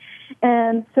lessons.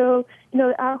 And so,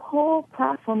 our whole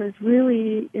platform is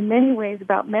really, in many ways,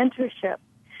 about mentorship.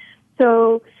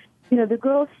 So, the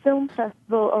Girls Film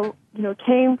Festival,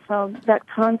 came from that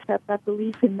concept, that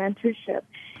belief in mentorship.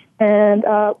 And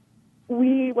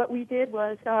what we did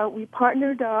was we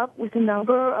partnered up with a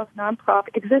number of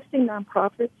existing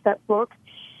nonprofits that work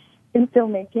in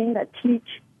filmmaking, that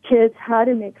teach kids how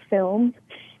to make films,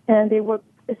 and they work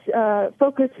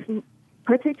focused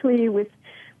particularly with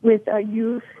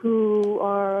youth who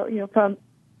are from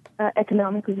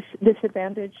economically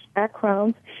disadvantaged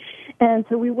backgrounds. And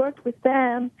so we worked with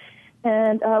them,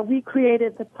 and we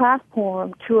created the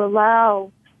platform to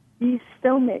allow these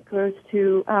filmmakers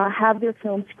to have their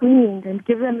film screened and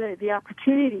give them the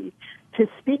opportunity to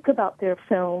speak about their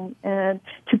film and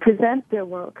to present their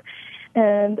work.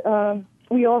 And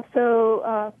we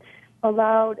also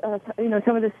allowed,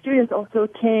 some of the students also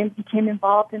became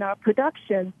involved in our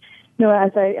production.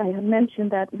 As I had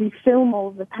mentioned, that we film all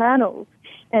the panels.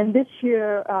 And this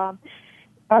year,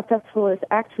 our festival is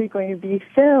actually going to be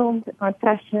filmed on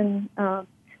Fashion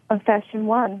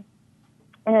One.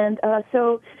 And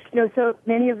so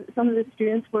some of the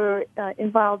students were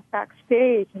involved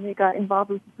backstage, and they got involved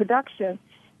with the production.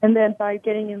 And then by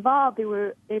getting involved, they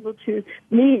were able to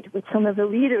meet with some of the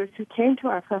leaders who came to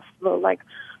our festival, like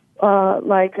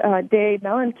Dae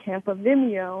Mellancamp of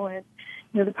Vimeo, and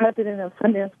the president of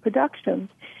Sundance Productions.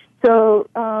 So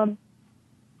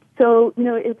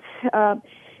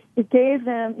it gave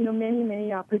them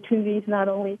many opportunities, not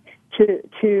only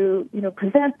to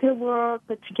present their work,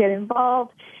 but to get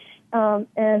involved. As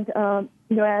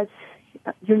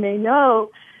you may know,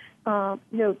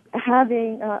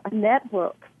 having a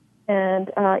network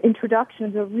and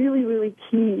introductions are really, really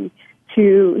key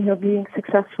to, being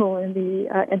successful in the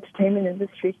entertainment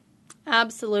industry.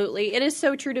 Absolutely. It is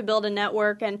so true to build a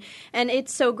network, and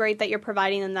it's so great that you're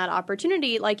providing them that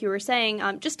opportunity, like you were saying,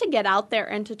 just to get out there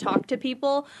and to talk to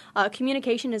people.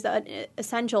 Communication is an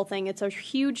essential thing. It's a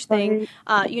huge thing,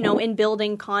 in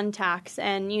building contacts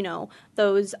and,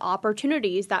 those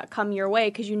opportunities that come your way,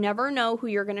 because you never know who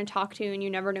you're going to talk to and you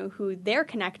never know who they're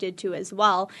connected to as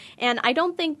well. And I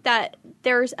don't think that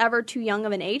there's ever too young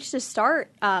of an age to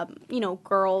start,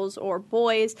 girls or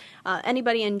boys,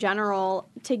 anybody in general,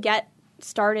 to get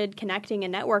started connecting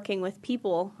and networking with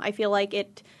people. I feel like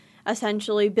it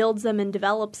essentially builds them and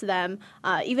develops them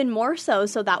even more so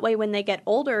that way when they get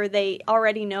older, they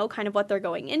already know kind of what they're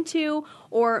going into,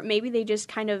 or maybe they just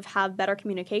kind of have better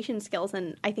communication skills,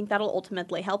 and I think that'll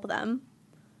ultimately help them.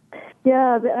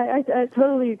 Yeah, I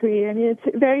totally agree. I mean,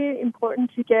 it's very important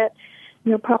to get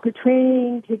proper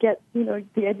training, to get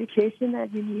the education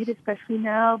that you need, especially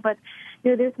now, but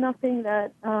there's nothing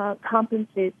that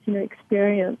compensates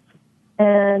experience.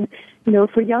 And,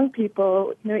 for young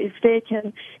people, if they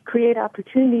can create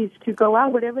opportunities to go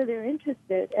out, whatever they're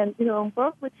interested, and,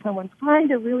 work with someone,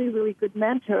 find a really, really good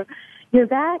mentor,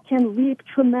 that can reap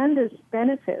tremendous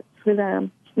benefits for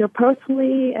them,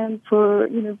 personally and for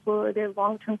their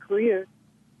long-term careers.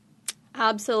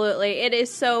 Absolutely. It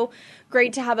is so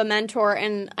great to have a mentor,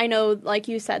 and I know, like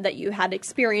you said, that you had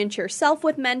experience yourself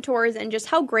with mentors and just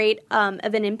how great of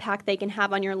an impact they can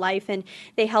have on your life, and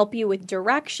they help you with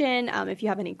direction. If you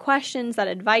have any questions, that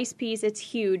advice piece, it's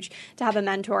huge to have a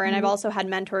mentor, and I've also had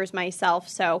mentors myself,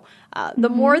 so the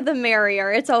more the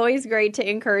merrier. It's always great to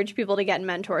encourage people to get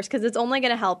mentors because it's only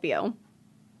going to help you.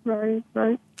 Right.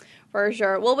 For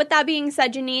sure. Well, with that being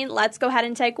said, Jeanine, let's go ahead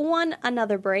and take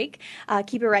another break.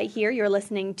 Keep it right here. You're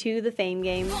listening to The Fame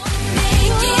Game.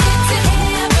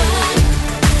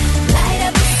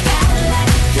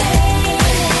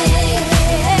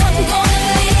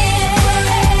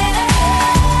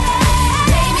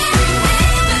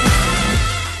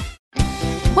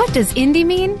 What does indie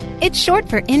mean? It's short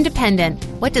for independent.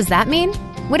 What does that mean?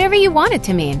 Whatever you want it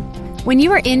to mean. When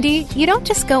you are indie, you don't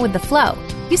just go with the flow.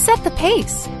 You set the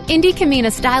pace. Indie can mean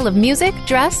a style of music,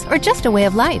 dress, or just a way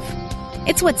of life.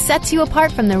 It's what sets you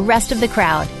apart from the rest of the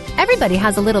crowd. Everybody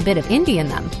has a little bit of indie in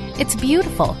them. It's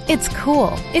beautiful. It's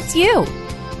cool. It's you.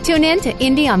 Tune in to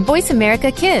Indie on Voice America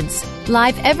Kids,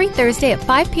 live every Thursday at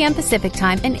 5 p.m. Pacific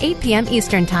Time and 8 p.m.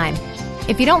 Eastern Time.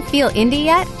 If you don't feel indie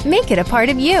yet, make it a part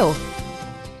of you.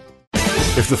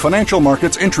 If the financial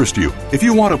markets interest you, if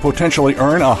you want to potentially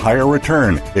earn a higher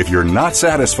return, if you're not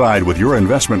satisfied with your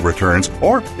investment returns,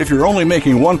 or if you're only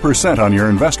making 1% on your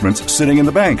investments sitting in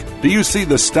the bank, do you see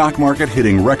the stock market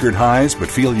hitting record highs but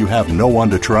feel you have no one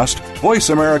to trust? Voice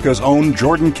America's own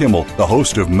Jordan Kimmel, the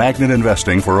host of Magnet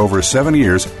Investing for over 7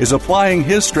 years, is applying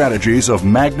his strategies of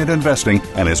magnet investing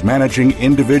and is managing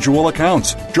individual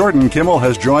accounts. Jordan Kimmel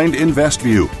has joined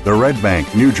InvestView, the Red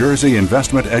Bank, New Jersey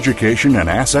investment education and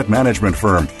asset management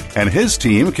firm, and his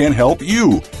team can help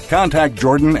you. Contact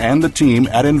Jordan and the team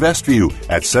at InvestView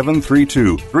at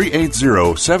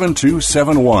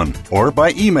 732-380-7271 or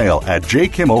by email at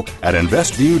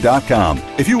jkimmel@investview.com.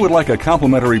 If you would like a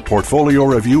complimentary portfolio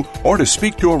review or to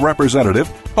speak to a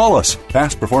representative, call us.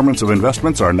 Past performance of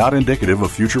investments are not indicative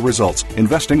of future results.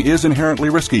 Investing is inherently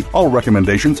risky. All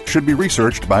recommendations should be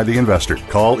researched by the investor.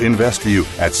 Call InvestView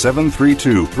at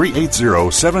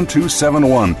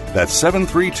 732-380-7271. That's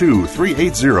 732-380-7271.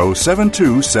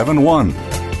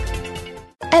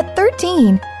 At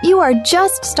 13, you are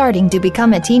just starting to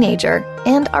become a teenager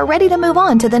and are ready to move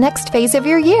on to the next phase of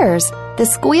your years. The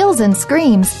squeals and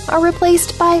screams are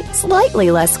replaced by slightly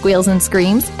less squeals and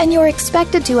screams, and you're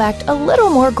expected to act a little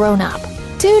more grown up.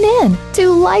 Tune in to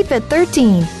Life at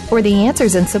 13 for the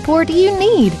answers and support you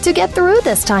need to get through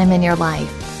this time in your life.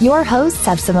 Your hosts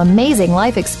have some amazing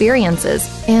life experiences,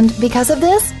 and because of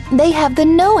this, they have the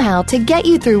know-how to get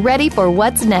you through ready for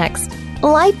what's next.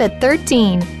 Life at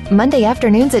 13, Monday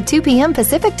afternoons at 2 p.m.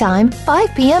 Pacific Time,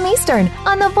 5 p.m. Eastern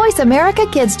on the Voice America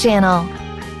Kids channel.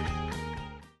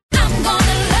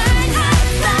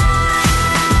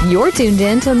 You're tuned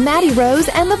in to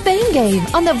MaddieRose and the Fame Game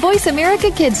on the Voice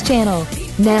America Kids channel.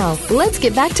 Now, let's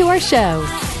get back to our show.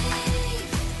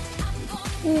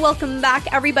 Welcome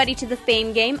back, everybody, to the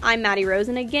Fame Game. I'm MaddieRose,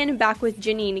 and again, back with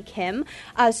Jeanine Kim.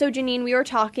 So, Jeanine, we were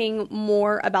talking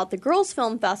more about the Girls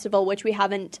Film Festival, which we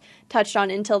haven't touched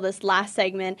on until this last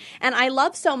segment. And I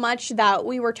love so much that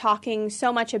we were talking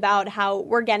so much about how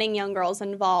we're getting young girls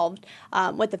involved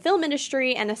with the film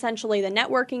industry and essentially the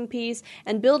networking piece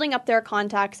and building up their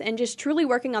contacts and just truly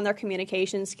working on their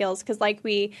communication skills. Because like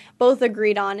we both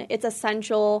agreed on, it's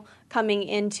essential coming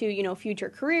into, future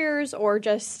careers or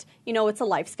just, it's a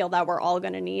life skill that we're all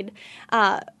going to need.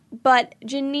 But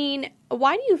Jeanine,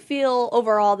 why do you feel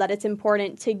overall that it's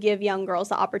important to give young girls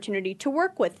the opportunity to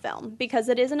work with film? Because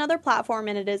it is another platform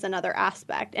and it is another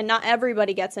aspect, and not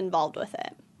everybody gets involved with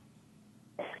it.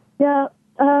 Yeah,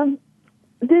 I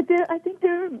think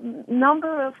there are a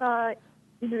number of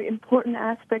important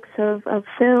aspects of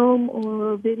film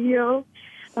or video.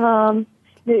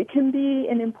 It can be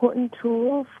an important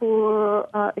tool for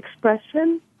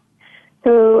expression.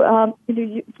 So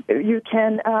you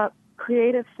can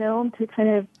create a film to kind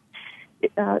of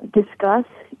discuss,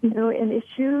 an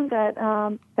issue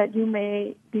that you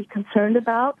may be concerned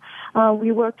about.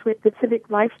 We worked with the Civic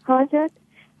Life Project,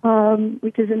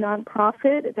 which is a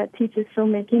nonprofit that teaches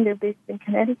filmmaking. They're based in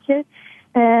Connecticut,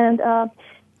 and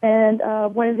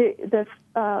one of the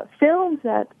films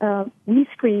that we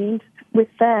screened with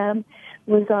them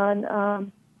was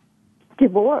on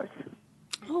divorce.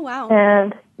 Oh, wow.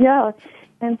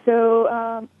 And so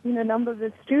a number of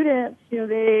the students,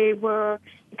 they were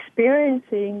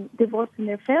experiencing divorce in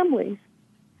their families.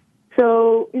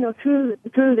 So, through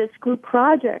this group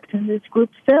project and this group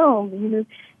film,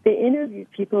 they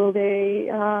interviewed people,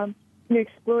 they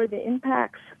explored the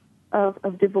impacts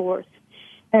of divorce,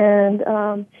 and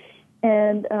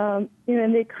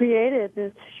they created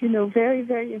this, very,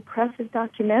 very impressive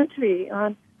documentary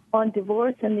on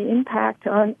divorce and the impact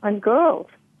on girls.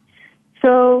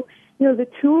 So, the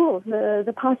tools,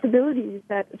 the possibilities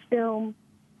that film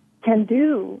can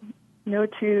do,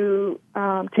 to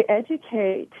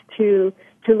educate, to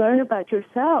learn about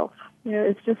yourself,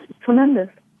 it's just tremendous.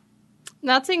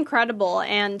 That's incredible,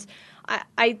 and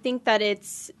I think that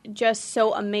it's just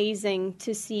so amazing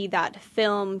to see that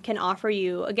film can offer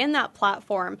you, again, that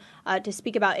platform to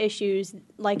speak about issues,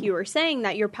 like you were saying,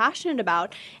 that you're passionate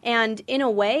about. And in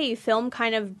a way, film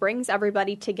kind of brings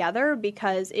everybody together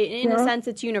because, in a sense,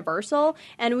 it's universal,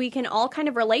 and we can all kind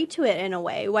of relate to it in a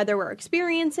way, whether we're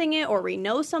experiencing it or we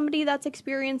know somebody that's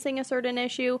experiencing a certain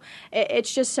issue.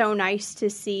 It's just so nice to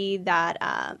see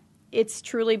that it's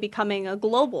truly becoming a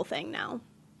global thing now.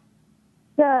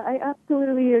 Yeah, I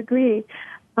absolutely agree.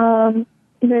 In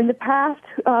the past,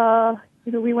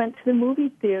 we went to the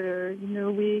movie theater.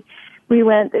 We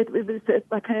went. It was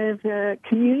a kind of a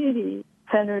community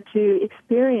center to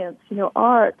experience,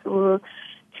 art or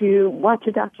to watch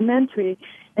a documentary.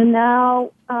 And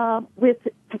now, with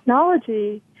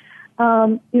technology,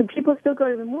 people still go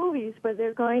to the movies, but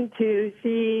they're going to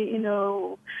see,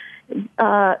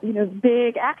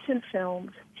 big action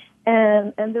films.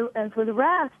 And for the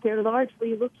rest, they're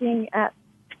largely looking at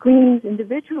screens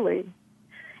individually.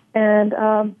 And,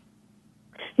 our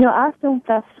film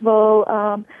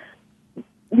festival,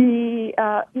 we,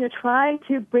 try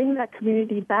to bring that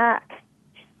community back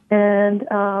and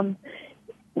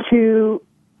to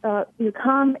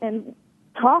come and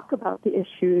talk about the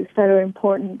issues that are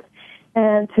important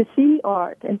and to see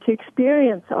art and to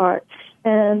experience art.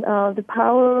 And the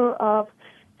power of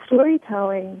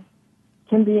storytelling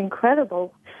can be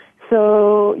incredible.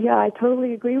 So, yeah, I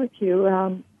totally agree with you.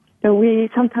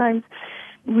 Sometimes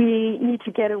we need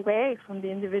to get away from the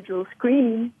individual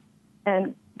screen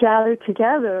and gather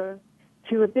together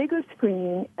to a bigger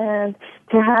screen and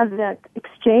to have that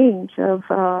exchange of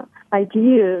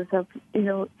ideas, of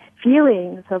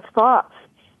feelings, of thoughts,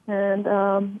 and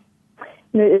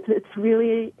it's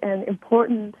really an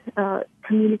important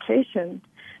communication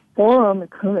forum,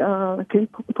 an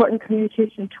important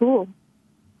communication tool.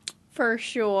 For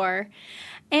sure.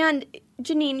 And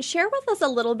Jeanine, share with us a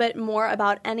little bit more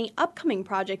about any upcoming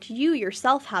projects you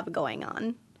yourself have going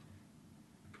on.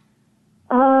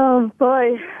 Oh,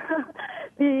 boy.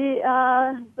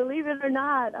 Believe it or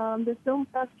not, the film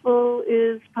festival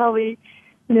is probably,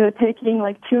 taking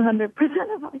like 200%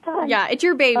 of my time. Yeah, it's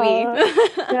your baby.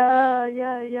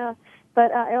 Yeah.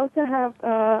 But I also have,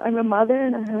 I'm a mother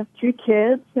and I have 2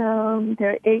 kids.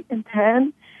 They're 8 and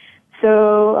 10.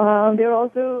 So they're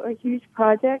also a huge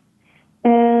project.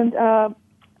 And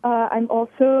I'm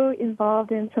also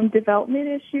involved in some development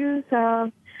issues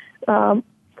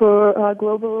for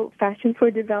Global Fashion for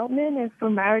Development and for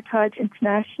Meritage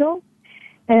International.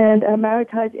 And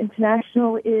Meritage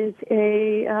International is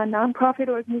a nonprofit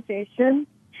organization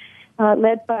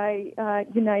led by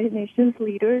United Nations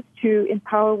leaders to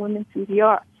empower women through the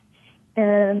arts.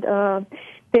 And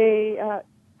they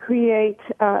create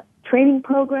training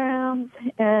programs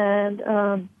and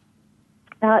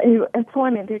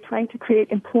employment. They're trying to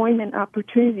create employment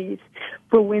opportunities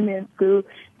for women through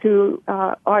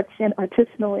arts and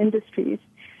artisanal industries.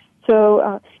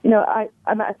 So,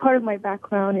 part of my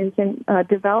background is in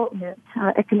development,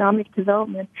 economic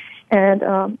development, and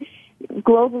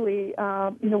globally,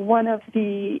 one of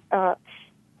the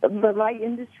light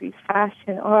industries,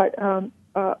 fashion, art,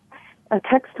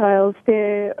 textiles,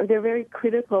 they're very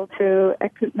critical to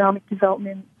economic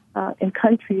development in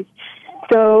countries.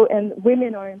 So, and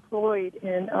women are employed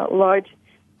in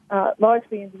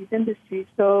largely in these industries.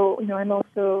 So, I'm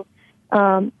also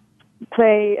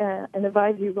play an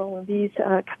advisory role in these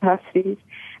capacities.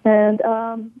 And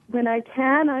when I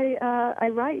can, I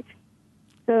write.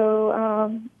 So,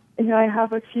 I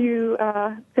have a few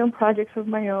film projects of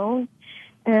my own,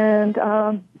 and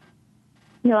I'll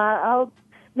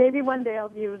maybe one day I'll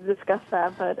be able to discuss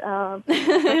that. But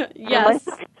yes,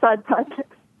 side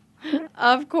projects.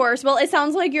 Of course. Well, it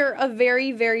sounds like you're a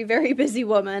very, very, very busy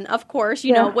woman, of course,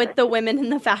 you know, with the Women in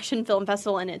the Fashion Film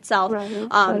Festival in itself,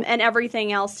 and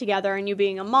everything else together, and you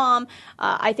being a mom.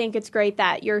 I think it's great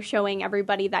that you're showing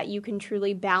everybody that you can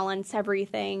truly balance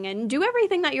everything and do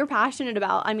everything that you're passionate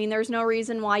about. I mean, there's no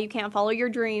reason why you can't follow your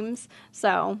dreams.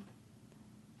 So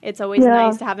it's always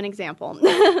nice to have an example.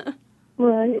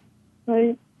 Right.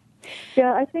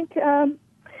 Yeah, I think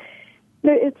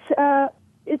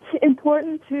it's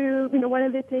important to, one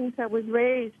of the things that was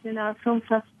raised in our film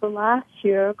festival last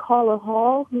year, Carla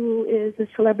Hall, who is a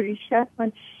celebrity chef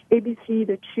on ABC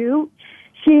The Chew,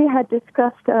 she had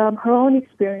discussed her own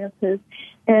experiences.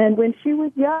 And when she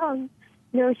was young,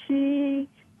 her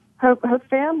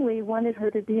family wanted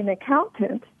her to be an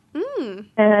accountant.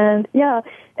 And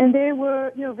they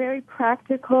were, very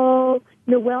practical,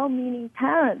 well-meaning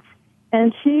parents.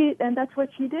 And that's what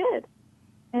she did.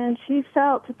 And she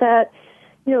felt that,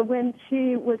 when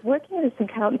she was working as an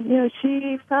accountant,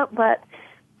 she felt that,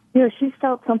 she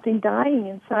felt something dying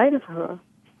inside of her.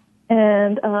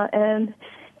 And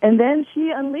then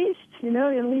she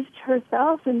unleashed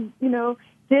herself and,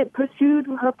 pursued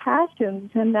her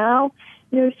passions. And now,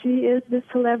 she is the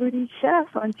celebrity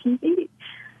chef on TV.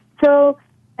 So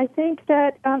I think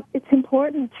that it's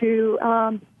important to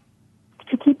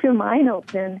keep your mind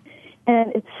open,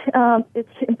 and it's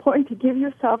important to give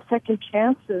yourself second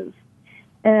chances,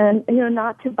 and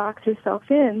not to box yourself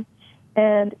in.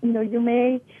 And you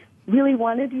may really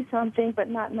want to do something but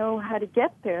not know how to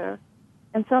get there,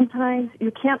 and sometimes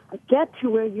you can't get to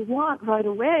where you want right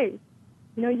away.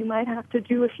 You might have to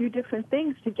do a few different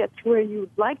things to get to where you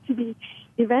would like to be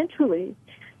eventually.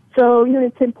 So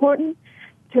it's important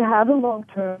to have a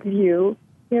long-term view,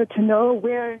 to know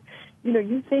where,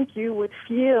 you think you would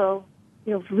feel,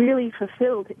 really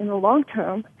fulfilled in the long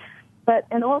term,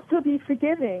 and also be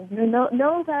forgiving.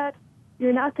 Know that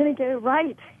you're not going to get it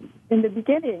right in the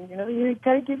beginning. You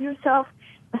got to give yourself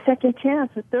a second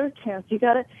chance, a third chance. You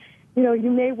got to,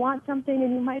 you may want something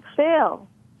and you might fail.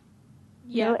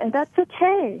 Yeah. And that's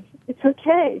okay. It's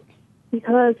okay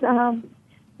because,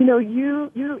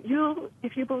 you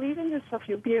if you believe in yourself,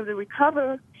 you'll be able to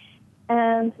recover.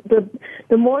 And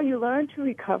the more you learn to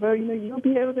recover, you'll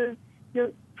be able to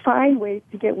find ways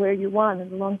to get where you want in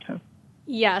the long term.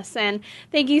 Yes, and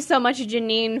thank you so much,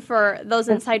 Jeanine, for those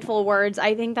insightful words.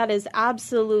 I think that is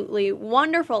absolutely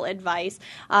wonderful advice,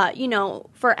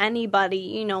 for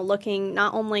anybody, looking,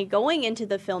 not only going into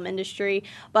the film industry,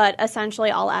 but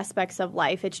essentially all aspects of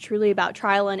life. It's truly about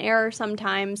trial and error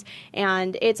sometimes,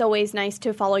 and it's always nice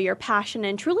to follow your passion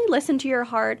and truly listen to your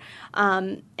heart.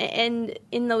 And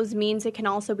in those means, it can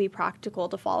also be practical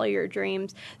to follow your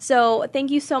dreams. So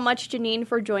thank you so much, Jeanine,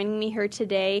 for joining me here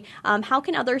today. How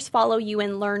can others follow you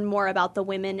and learn more about the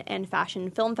Women and Fashion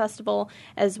Film Festival,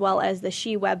 as well as the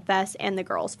SHE WebFest and the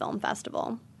Girls Film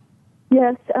Festival?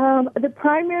 Yes, the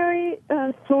primary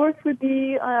source would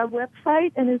be our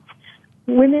website, and it's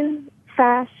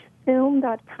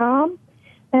womenfashfilm.com.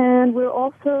 And we're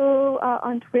also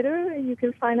on Twitter. You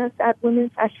can find us at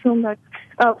womenfashfilm.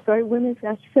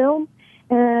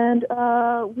 And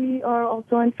we are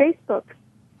also on Facebook.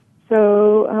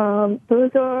 So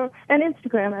those are, and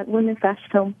Instagram at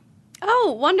womenfashfilm.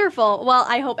 Oh, wonderful. Well,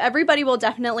 I hope everybody will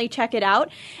definitely check it out.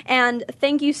 And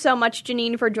thank you so much,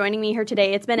 Jeanine, for joining me here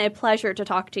today. It's been a pleasure to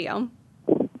talk to you.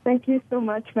 Thank you so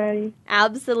much, Maddie.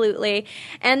 Absolutely.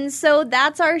 And so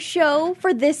that's our show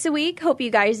for this week. Hope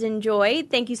you guys enjoyed.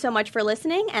 Thank you so much for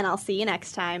listening, and I'll see you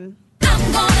next time.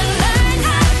 I'm gonna learn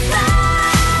how to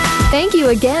fly. Thank you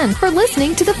again for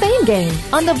listening to The Fame Game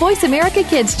on the Voice America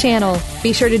Kids channel.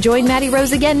 Be sure to join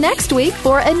MaddieRose again next week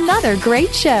for another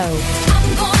great show.